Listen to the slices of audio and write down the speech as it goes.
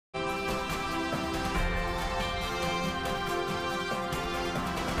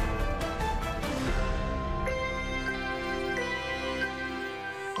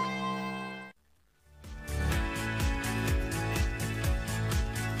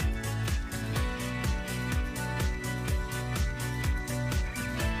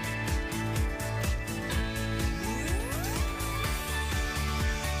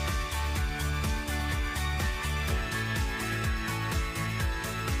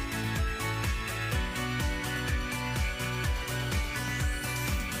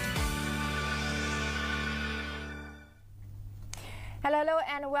Hello,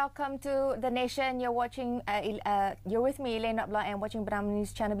 and welcome to The Nation. You're watching, you're with me, Elaine Rabla, and watching BERNAMA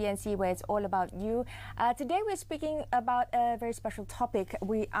News Channel BNC, where it's all about you. Today we're speaking about a very special topic.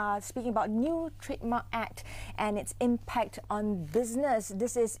 We are speaking about new Trademark Act and its impact on business.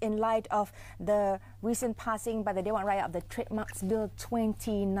 This is in light of the recent passing by the Dewan Rakyat of the Trademarks Bill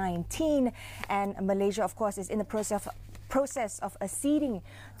 2019, and Malaysia, of course, is in the process of acceding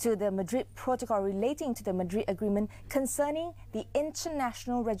to the Madrid Protocol relating to the Madrid Agreement concerning the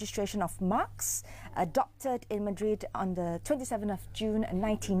international registration of marks adopted in Madrid on the 27th of June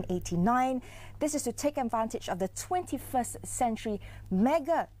 1989. This is to take advantage of the 21st century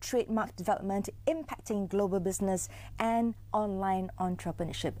mega trademark development impacting global business and online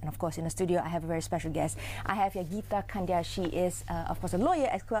entrepreneurship. And of course, in the studio, I have a very special guest. I have here Geeta Kandia. She is, of course, a lawyer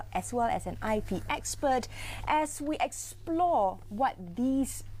as well as an IP expert. As we explore what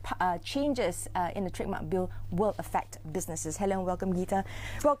these changes in the Trademark Bill will affect businesses. Hello and welcome, Geeta.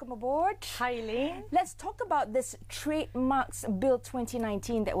 Welcome aboard. Hi, Elaine. Let's talk about this Trademarks Bill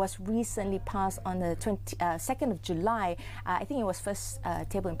 2019 that was recently passed on the 2nd of July. I think it was first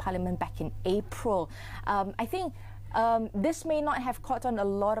tabled in Parliament back in April. I think this may not have caught on a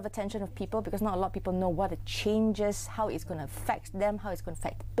lot of attention of people because not a lot of people know what it changes, how it's going to affect them, how it's going to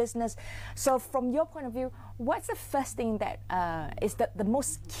affect business. So from your point of view, what's the first thing that is the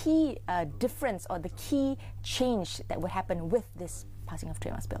most key difference or the key change that would happen with this passing of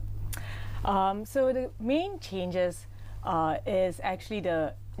Trademarks Bill? So the main changes is actually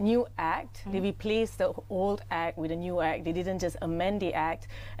the new act. They replaced the old act with a new act. They didn't just amend the act.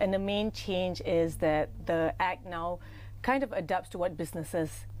 And the main change is that the act now kind of adapts to what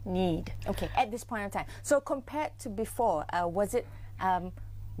businesses need. Okay, at this point in time. So compared to before, was it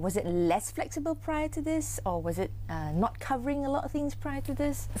less flexible prior to this, or was it not covering a lot of things prior to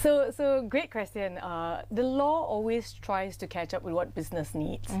this? So great question. The law always tries to catch up with what business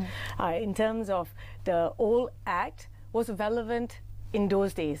needs. In terms of the old act was relevant in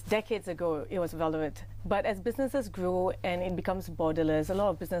those days, decades ago, it was relevant. But as businesses grow and it becomes borderless, a lot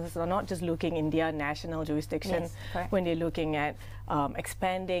of businesses are not just looking in their national jurisdiction when they're looking at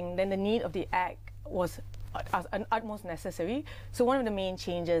expanding. Then the need of the act was an utmost necessary. So one of the main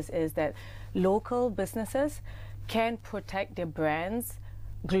changes is that local businesses can protect their brands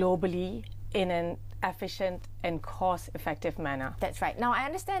globally in an efficient and cost-effective manner. That's right. Now, I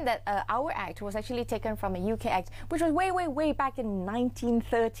understand that our act was actually taken from a UK act, which was way back in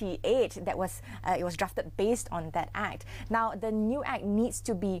 1938. That was it was drafted based on that act. Now, the new act needs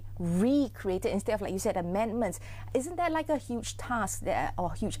to be recreated instead of, like you said, amendments. Isn't that like a huge task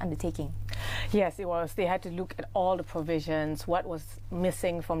or a huge undertaking? Yes, it was. They had to look at all the provisions, what was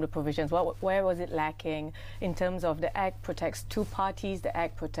missing from the provisions, where was it lacking. In terms of the act protects two parties, the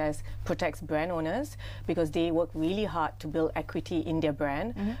act protects brand owners because they work really hard to build equity in their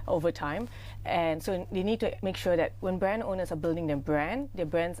brand over time. And so they need to make sure that when brand owners are building their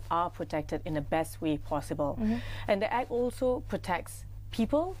brands are protected in the best way possible. And the act also protects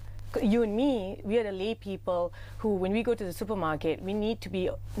people. You and me, we are the lay people who, when we go to the supermarket, we need to be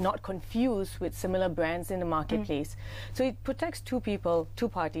not confused with similar brands in the marketplace. So it protects two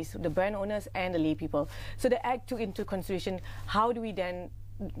parties, the brand owners and the lay people. So the Act took into consideration how do we then,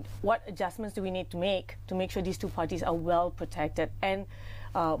 what adjustments do we need to make sure these two parties are well protected and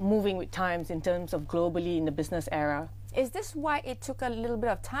moving with times in terms of globally in the business era. Is this why it took a little bit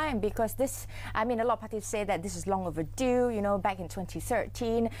of time? Because this, I mean, a lot of parties say that this is long overdue. You know, back in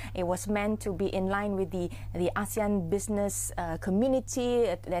 2013, it was meant to be in line with the ASEAN business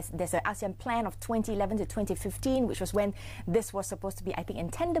community. There's an ASEAN plan of 2011 to 2015, which was when this was supposed to be, I think, in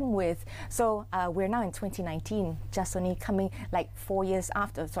tandem with. So we're now in 2019, just only coming like 4 years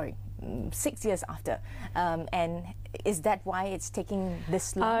after, sorry, 6 years after. And is that why it's taking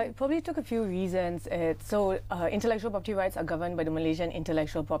this long? It probably took a few reasons. Intellectual property rights are governed by the Malaysian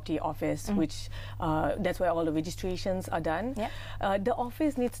Intellectual Property Office, which that's where all the registrations are done. The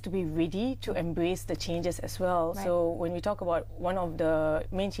office needs to be ready to embrace the changes as well. So when we talk about one of the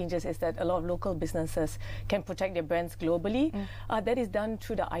main changes is that a lot of local businesses can protect their brands globally. That is done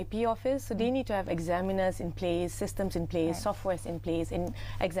through the IP office. So they need to have examiners in place, systems in place, softwares in place, and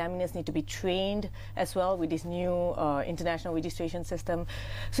examiners need to be trained as well with this new international registration system.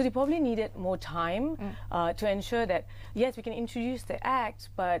 So they probably needed more time to ensure that, yes, we can introduce the act,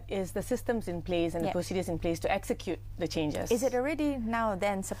 but is the systems in place and the procedures in place to execute the changes? Is it already now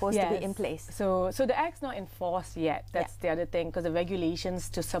then supposed to be in place? So the act's not enforced yet. That's the other thing, because the regulations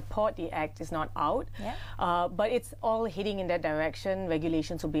to support the act is not out. But it's all heading in that direction.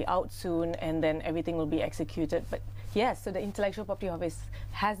 Regulations will be out soon, and then everything will be executed. But yes, so the Intellectual Property Office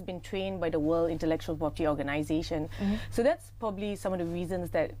has been trained by the World Intellectual Property Organization So that's probably some of the reasons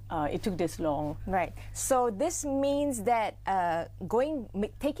that it took this long. Right. So this means that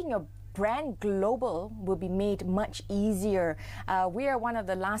taking your brand global will be made much easier. We are one of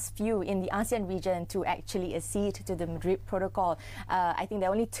the last few in the ASEAN region to actually accede to the Madrid Protocol. I think there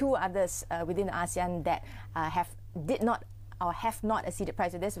are only 2 others within ASEAN that have not acceded prior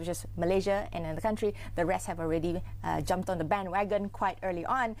to this, which is Malaysia and another country. The rest have already jumped on the bandwagon quite early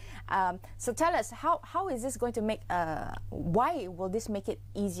on. So tell us, how is this going to make, why will this make it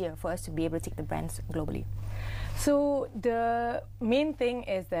easier for us to be able to take the brands globally? So the main thing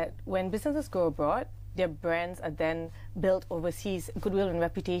is that when businesses go abroad, their brands are then built overseas. Goodwill and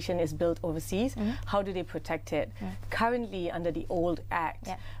reputation is built overseas. How do they protect it? Currently, under the old Act,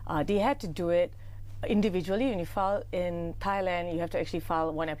 they had to do it individually. When you file in Thailand, you have to actually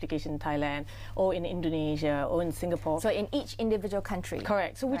file one application in Thailand, or in Indonesia, or in Singapore. So in each individual country.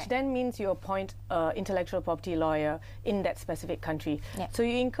 Correct. So which then means you appoint an intellectual property lawyer in that specific country. So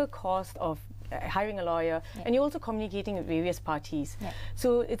you incur cost of hiring a lawyer, and you're also communicating with various parties.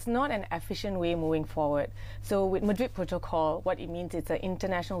 So it's not an efficient way moving forward. So with Madrid Protocol, what it means is an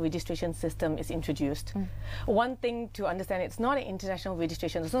international registration system is introduced. One thing to understand, it's not an international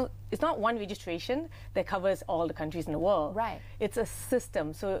registration. It's not one registration that covers all the countries in the world. Right. It's a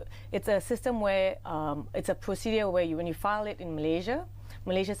system. So it's a system where it's a procedure where when you file it in Malaysia,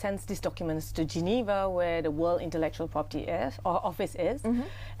 Malaysia sends these documents to Geneva, where the World Intellectual Property Office is,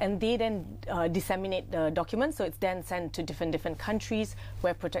 and they then disseminate the documents. So it's then sent to different countries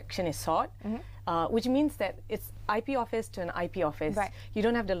where protection is sought, which means that it's IP office to an IP office. You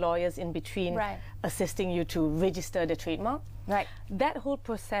don't have the lawyers in between assisting you to register the trademark. That whole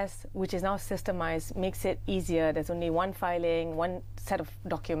process, which is now systemized, makes it easier. There's only one filing, one set of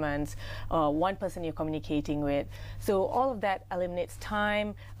documents, one person you're communicating with. So all of that eliminates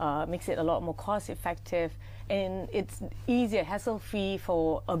time, makes it a lot more cost effective, and it's easier, hassle-free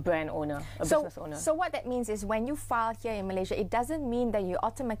for a brand owner, a business owner. So what that means is when you file here in Malaysia, it doesn't mean that you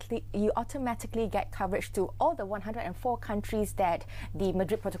automatically get coverage to all the 104 countries that the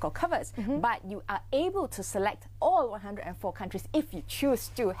Madrid Protocol covers, but you are able to select all 104 countries if you choose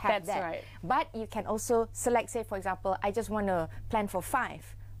to have that. That's right. But you can also select, say, for example, I just want to plan for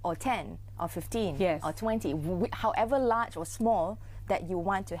 5 or 10 or 15 or 20, however large or small that you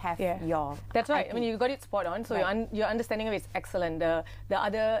want to have your That's right. IP. I mean, you got it spot on. So your understanding of it is excellent. The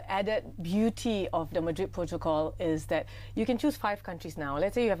other added beauty of the Madrid Protocol is that you can choose 5 countries now.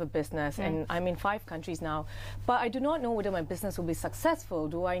 Let's say you have a business and I'm in 5 countries now, but I do not know whether my business will be successful.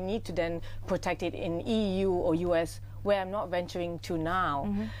 Do I need to then protect it in EU or US, where I'm not venturing to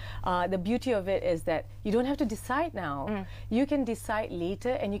now? The beauty of it is that you don't have to decide now. You can decide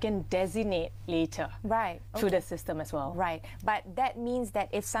later, and you can designate later through the system as well. But that means that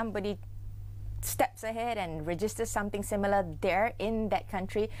if somebody steps ahead and registers something similar there in that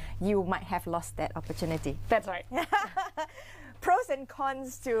country, you might have lost that opportunity. That's right. Pros and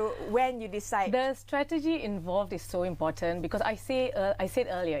cons to when you decide. The strategy involved is so important, because I said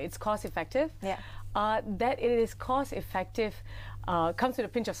earlier, it's cost effective. That it is cost effective comes with a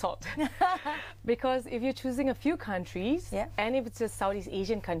pinch of salt. Because if you're choosing a few countries, and if it's just Southeast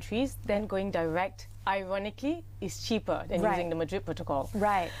Asian countries, then going direct, ironically, is cheaper than using the Madrid Protocol.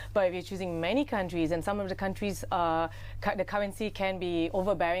 But if you're choosing many countries, and some of the countries, the currency can be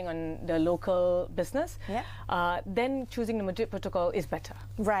overbearing on the local business, then choosing the Madrid Protocol is better.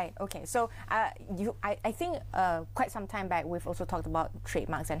 Okay. So I think quite some time back, we've also talked about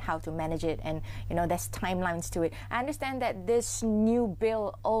trademarks and how to manage it, and there's timelines to it. I understand that this new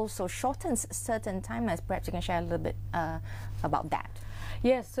bill also shortens certain timelines. Perhaps you can share a little bit about that.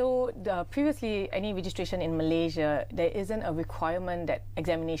 Yes, so previously, any registration in Malaysia, there isn't a requirement that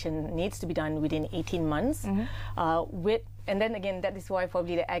examination needs to be done within 18 months. And then again, that is why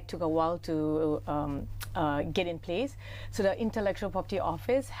probably the Act took a while to get in place. So the Intellectual Property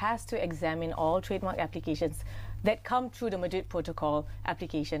Office has to examine all trademark applications that come through the Madrid Protocol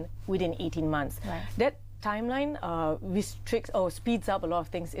application within 18 months. That timeline restricts or speeds up a lot of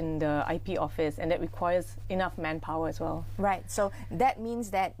things in the IP office, and that requires enough manpower as well. So that means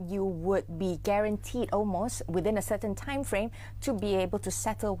that you would be guaranteed almost within a certain time frame to be able to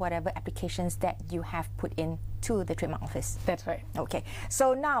settle whatever applications that you have put in to the trademark office. That's right. Okay,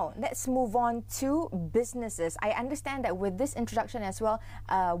 so now let's move on to businesses. I understand that with this introduction as well,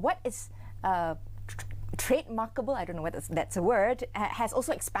 what is trademarkable, I don't know whether that's a word, has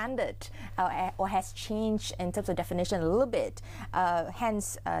also expanded or has changed in terms of definition a little bit.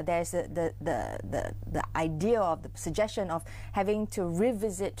 Hence, there's the idea of the suggestion of having to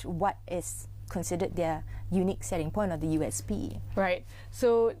revisit what is considered their unique selling point or the USP. Right.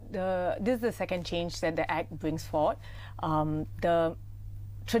 So this is the second change that the Act brings forward.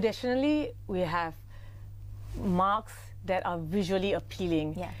 Traditionally, we have marks that are visually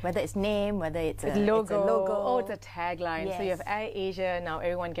appealing. Yeah, whether it's name, whether it's a logo, logo. it's a tagline. Yes. So you have Air Asia, now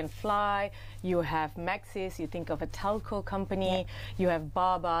everyone can fly. You have Maxis, you think of a telco company. You have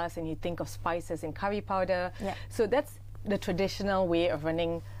Barbas, and you think of spices and curry powder. So that's the traditional way of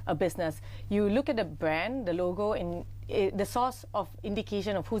running a business. You look at the brand, the logo, and the source of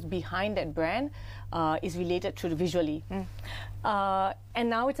indication of who's behind that brand is related to the visually. And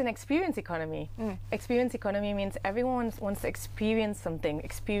now it's an experience economy. Experience economy means everyone wants to experience something,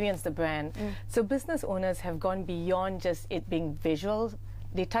 experience the brand. So business owners have gone beyond just it being visual.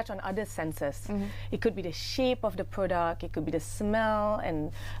 They touch on other senses. It could be the shape of the product, it could be the smell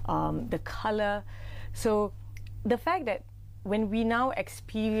and the color. So the fact that when we now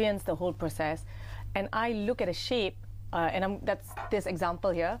experience the whole process, and I look at a shape, and that's this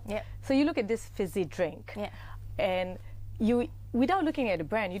example here. So you look at this fizzy drink, and you, without looking at the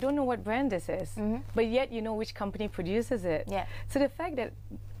brand, you don't know what brand this is, but yet you know which company produces it. So the fact that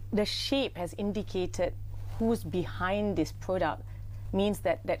the shape has indicated who's behind this product means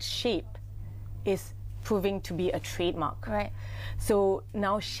that that shape is proving to be a trademark. So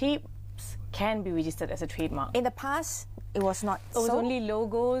now shapes can be registered as a trademark. In the past, it was not It was only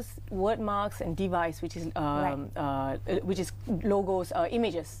logos, word marks, and device, which is logos,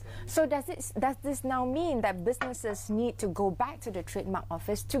 images. So does this now mean that businesses need to go back to the trademark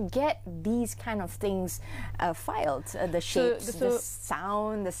office to get these kind of things filed? The shapes, the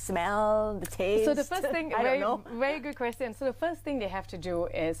sound, the smell, the taste. So the first thing, very good question. So the first thing they have to do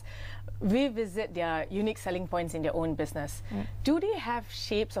is revisit their unique selling points in their own business. Do they have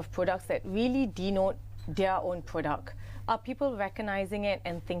shapes of products that really denote their own product? Are people recognizing it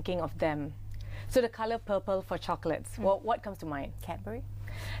and thinking of them? So the color purple for chocolates, what comes to mind? Cadbury.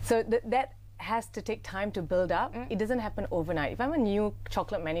 So that has to take time to build up. It doesn't happen overnight. If I'm a new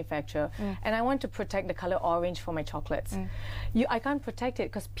chocolate manufacturer and I want to protect the color orange for my chocolates, I can't protect it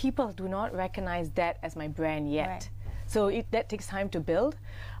because people do not recognize that as my brand yet. So that takes time to build.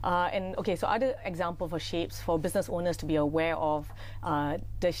 And okay, so other example for shapes for business owners to be aware of,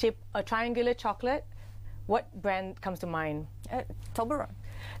 the shape, a triangular chocolate, what brand comes to mind? Toblerone.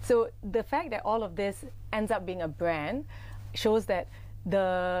 So the fact that all of this ends up being a brand shows that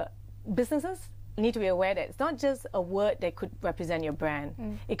the businesses need to be aware that it's not just a word that could represent your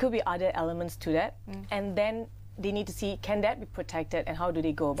brand. It could be other elements to that. And then they need to see, can that be protected and how do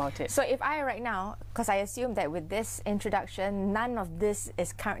they go about it? So if I right now, because I assume that with this introduction, none of this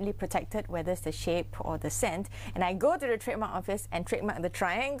is currently protected, whether it's the shape or the scent, and I go to the trademark office and trademark the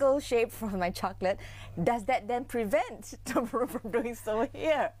triangle shape for my chocolate, does that then prevent Toblerone from doing so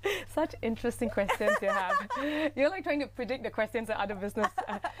here? Such interesting questions you have. You're like trying to predict the questions at other business.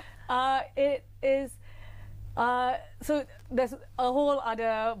 It is... so there's a whole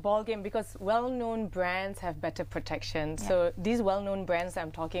other ballgame because well-known brands have better protection. So these well-known brands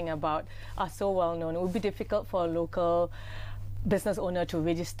I'm talking about are so well-known. It would be difficult for a local business owner to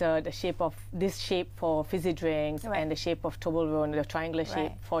register the shape of this shape for fizzy drinks and the shape of Toblerone, the triangular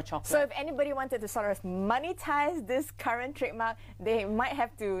shape for chocolate. So if anybody wanted to sort of monetize this current trademark, they might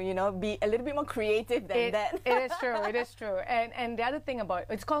have to, you know, be a little bit more creative than that. It is true. It is true. And the other thing about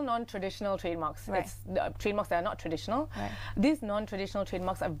it's called non-traditional trademarks. It's trademarks that are not traditional. These non-traditional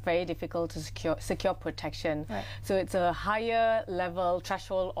trademarks are very difficult to secure protection. So it's a higher level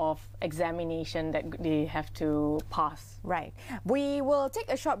threshold of examination that they have to pass. We will take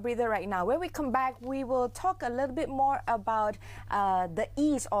a short breather right now. When we come back, we will talk a little bit more about the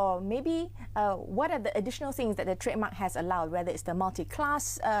ease or maybe what are the additional things that the trademark has allowed, whether it's the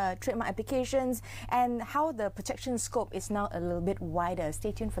multi-class trademark applications and how the protection scope is now a little bit wider.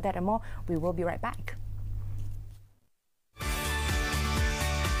 Stay tuned for that and more. We will be right back.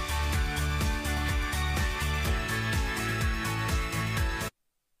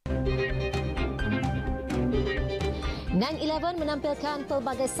 KASStheIPexperts menampilkan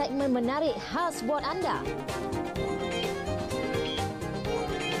pelbagai segmen menarik khas buat anda.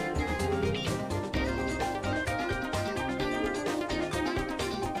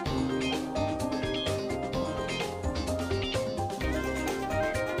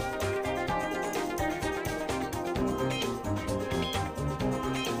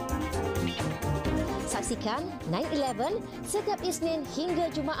 Saksikan 9/11 setiap Isnin hingga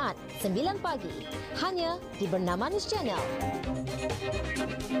Jumaat 9 pagi hanya di BERNAMA News Channel.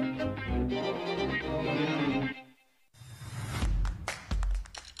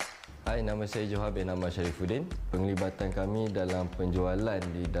 Hai, nama saya Johar bin Ahmad Sharifuddin. Penglibatan kami dalam penjualan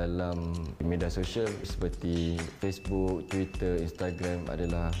di dalam media sosial seperti Facebook, Twitter, Instagram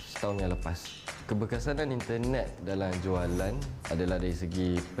adalah setahun yang lepas. Keberkesanan internet dalam jualan adalah dari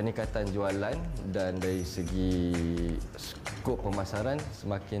segi peningkatan jualan dan dari segi skop pemasaran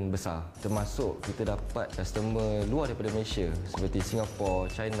semakin besar. Termasuk kita dapat customer luar daripada Malaysia seperti Singapura,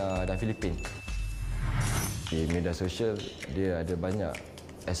 China dan Filipin. Di media sosial dia ada banyak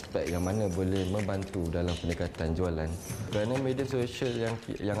aspek yang mana boleh membantu dalam peningkatan jualan. Kerana media sosial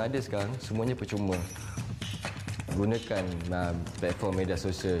yang ada sekarang semuanya percuma. Gunakan platform media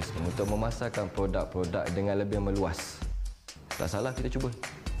sosial untuk memasarkan produk-produk dengan lebih meluas. Tak salah kita cuba.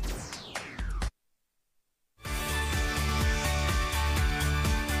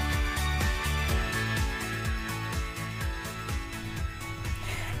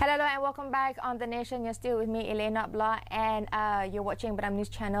 Hello and welcome back on The Nation. You're still with me, Elena Blah, and you're watching BERNAMA News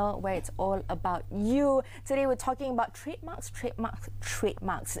Channel, where it's all about you. Today we're talking about trademarks.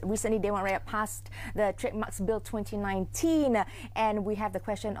 Recently, Dewan Rakyat passed the Trademarks Bill 2019, and we have the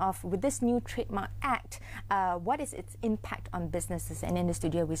question of, with this new Trademark Act, what is its impact on businesses? And in the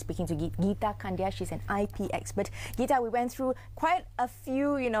studio, we're speaking to Geeta Kandia. She's an IP expert. Geeta, we went through quite a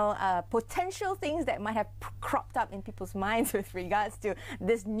few, potential things that might have cropped up in people's minds with regards to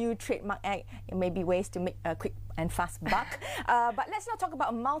this new Trademark Act. It may be ways to make a quick and fast buck. But let's now talk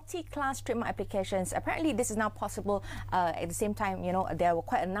about multi-class trademark applications. Apparently, this is now possible. At the same time, there were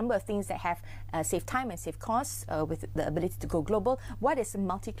quite a number of things that have saved time and saved costs with the ability to go global. What is a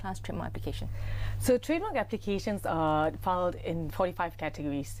multi-class trademark application? So trademark applications are filed in 45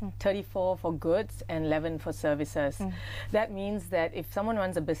 categories, 34 for goods and 11 for services. That means that if someone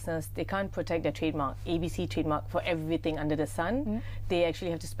runs a business, they can't protect their trademark, ABC trademark, for everything under the sun. They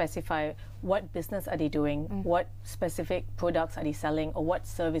actually have to specify what business are they doing, what specific products are they selling, or what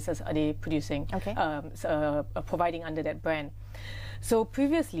services are they producing, providing under that brand. So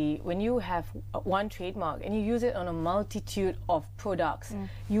previously, when you have one trademark and you use it on a multitude of products,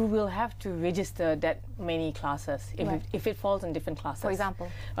 you will have to register that many classes if it falls in different classes. For example?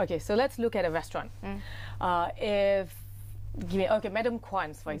 Okay, so let's look at a restaurant. Madam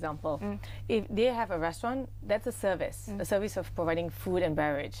Kwan's, for example. If they have a restaurant, that's a service of providing food and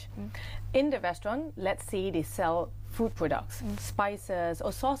beverage. In the restaurant, let's say they sell food products, spices,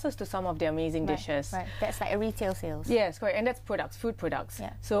 or sauces to some of their amazing dishes. Right, that's like a retail sales. Yes, correct, and that's products, food products.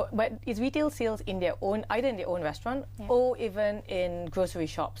 Yeah. So, but it's retail sales in their own, either in their own restaurant or even in grocery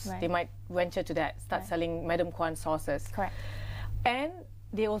shops. They might venture to that, start selling Madam Kwan sauces. Correct. And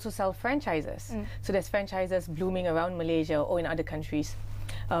they also sell franchises. So there's franchises blooming around Malaysia or in other countries.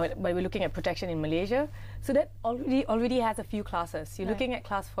 But we're looking at protection in Malaysia. So that already has a few classes. You're looking at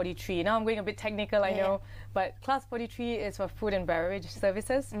class 43. Now I'm going a bit technical, I know. But class 43 is for food and beverage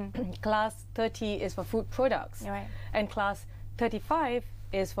services. Class 30 is for food products. And class 35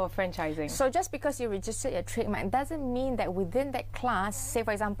 is for franchising. So just because you registered your trademark doesn't mean that within that class, say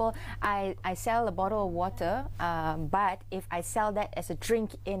for example, I sell a bottle of water, but if I sell that as a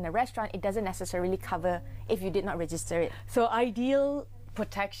drink in a restaurant, it doesn't necessarily cover if you did not register it. So ideal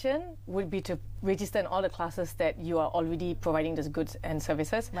protection would be to register in all the classes that you are already providing those goods and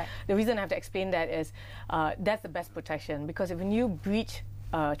services. The reason I have to explain that is that's the best protection, because if when you breach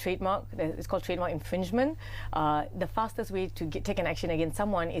trademark, it's called trademark infringement. The fastest way to take an action against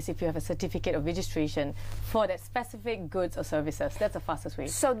someone is if you have a certificate of registration for that specific goods or services. That's the fastest way.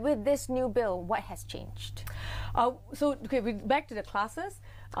 So with this new bill, what has changed? Back to the classes.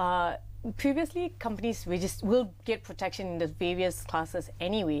 Previously, companies will get protection in the various classes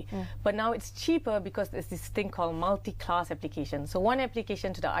anyway, but now it's cheaper because there's this thing called multi-class application. So one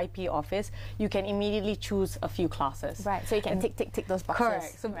application to the IP office, you can immediately choose a few classes. Right, so you can tick those boxes.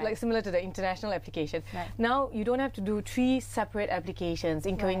 Correct, so like similar to the international application. Now you don't have to do 3 separate applications,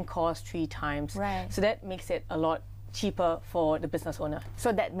 incurring cost 3 times. So that makes it a lot cheaper for the business owner.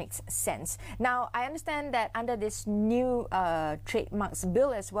 So that makes sense. Now, I understand that under this new Trademarks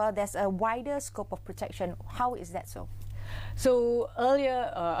Bill as well, there's a wider scope of protection. How is that so? So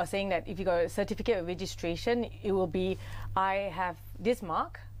earlier, I was saying that if you got a certificate of registration, it will be, I have this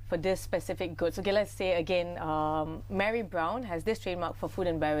mark for this specific goods. Okay, let's say again, Mary Brown has this trademark for food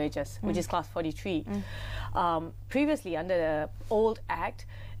and beverages, which is class 43. Previously, under the old Act,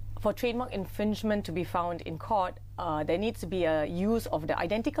 for trademark infringement to be found in court, there needs to be a use of the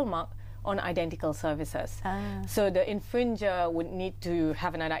identical mark on identical services. So the infringer would need to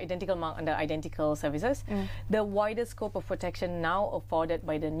have an identical mark under identical services. The wider scope of protection now afforded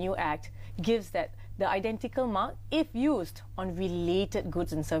by the new Act gives that the identical mark, if used on related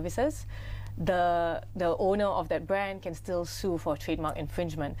goods and services, the owner of that brand can still sue for trademark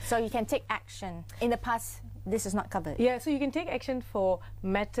infringement. So you can take action. In the past, this is not covered. Yeah, so you can take action for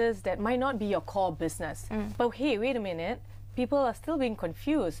matters that might not be your core business. But hey, wait a minute. People are still being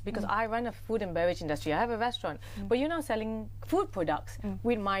confused because I run a food and beverage industry. I have a restaurant, but you're now selling food products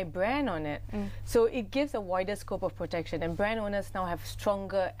with my brand on it. So it gives a wider scope of protection, and brand owners now have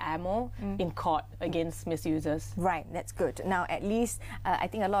stronger ammo in court against misusers. Right, that's good. Now, at least I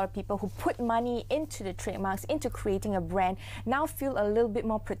think a lot of people who put money into the trademarks, into creating a brand, now feel a little bit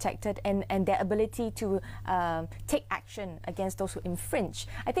more protected, and their ability to take action against those who infringe.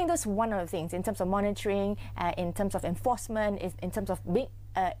 I think that's one of the things in terms of monitoring, in terms of enforcement, in terms of being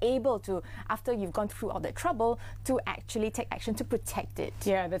able to, after you've gone through all the trouble, to actually take action to protect it.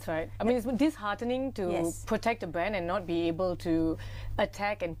 Yeah, that's right. I mean, it's disheartening to protect a brand and not be able to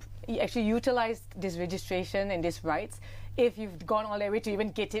attack and actually utilize this registration and these rights if you've gone all the way to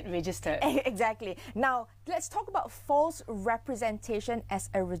even get it registered. Exactly. Now, let's talk about false representation as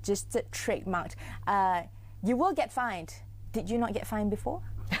a registered trademark. You will get fined. Did you not get fined before?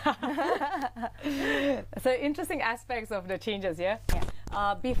 So interesting aspects of the changes, yeah?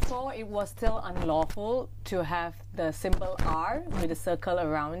 Before, it was still unlawful to have the symbol R with a circle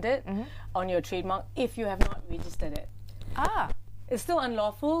around it on your trademark if you have not registered it. It's still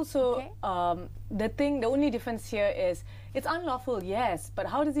unlawful, so the only difference here is it's unlawful, yes, but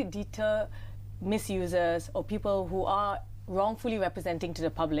how does it deter misusers or people who are wrongfully representing to the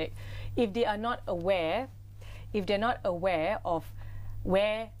public if they are not aware, of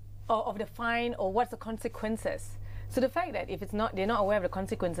of the fine or what's the consequences? So the fact that if they're not aware of the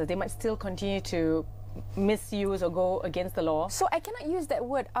consequences, they might still continue to misuse or go against the law. So I cannot use that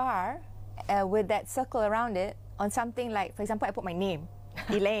word R with that circle around it on something like, for example, I put my name,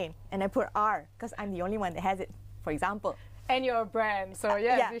 Elaine, and I put R because I'm the only one that has it, for example. And you're a brand, so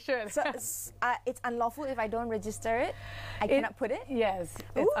yes, you should. So it's unlawful if I don't register it? I cannot put it? Yes,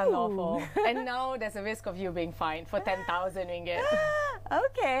 it's unlawful. And now there's a risk of you being fined for 10,000 ringgit.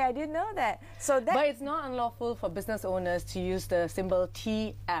 Okay, I didn't know that. But it's not unlawful for business owners to use the symbol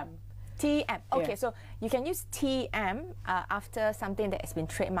TM. TM. Okay, so you can use TM after something that has been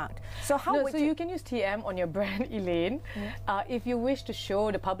trademarked. So how would you can use TM on your brand, Elaine, if you wish to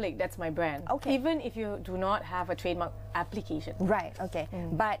show the public that's my brand. Okay. Even if you do not have a trademark application. Right, okay.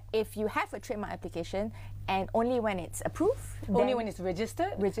 But if you have a trademark application and only when it's approved? Only when it's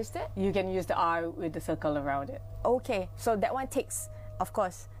registered? Registered? You can use the R with the circle around it. Okay, so that one takes, of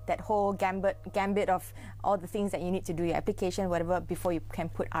course, that whole gambit of all the things that you need to do, your application, whatever, before you can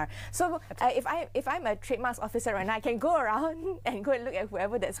put R. So if I'm a trademarks officer right now, I can go around and go and look at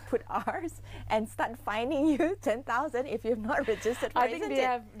whoever that's put Rs and start fining you 10,000 if you've not registered for it. I think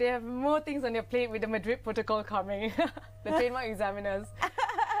they have more things on their plate with the Madrid Protocol coming. The trademark examiners.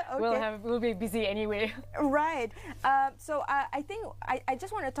 We'll be busy anyway. Right. So I think I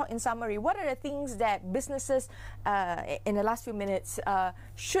just want to talk in summary. What are the things that businesses in the last few minutes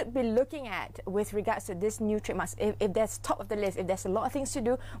should be looking at with regards to this new trademarks? If there's top of the list, if there's a lot of things to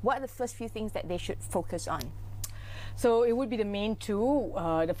do, what are the first few things that they should focus on? So it would be the main two.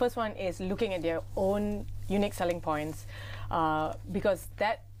 The first one is looking at their own unique selling points, because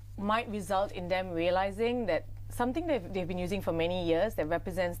that might result in them realizing that something they've been using for many years that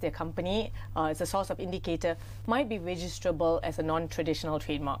represents their company as a source of indicator might be registrable as a non-traditional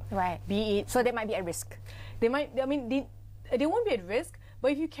trademark. Right. So they might be at risk. They might. I mean, they won't be at risk,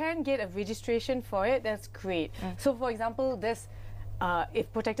 but if you can get a registration for it, that's great. So, for example, this.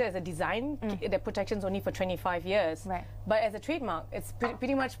 If protected as a design, the protection is only for 25 years. Right. But as a trademark, it's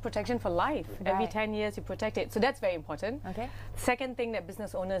pretty much protection for life. Right. Every 10 years you protect it. So that's very important. Okay. Second thing that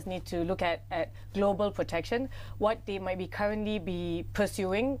business owners need to look at global protection, what they might be currently be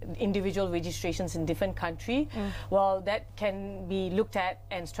pursuing, individual registrations in different countries. Well, that can be looked at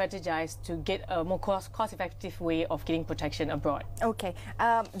and strategized to get a more cost-effective way of getting protection abroad. Okay.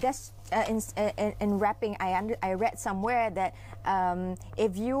 In wrapping, I read somewhere that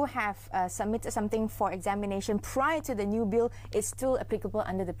if you have submitted something for examination prior to the new bill, it's still applicable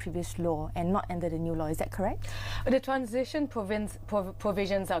under the previous law and not under the new law. Is that correct? The transition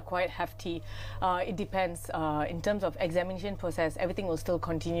provisions are quite hefty. It depends. In terms of examination process, everything will still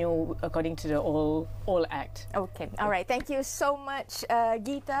continue according to the old Act. Okay. All right. Thank you so much,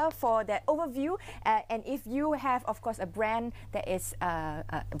 Geeta, for that overview. And if you have, of course, a brand that is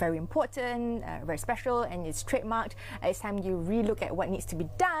very important, very special, and it's trademarked, it's time you relook at what needs to be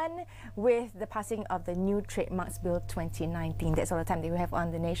done with the passing of the new Trademarks Bill 2019. That's all the time that we have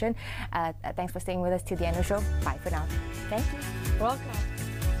on The Nation. Thanks for staying with us till the end of the show. Bye for now. Thank you. Welcome.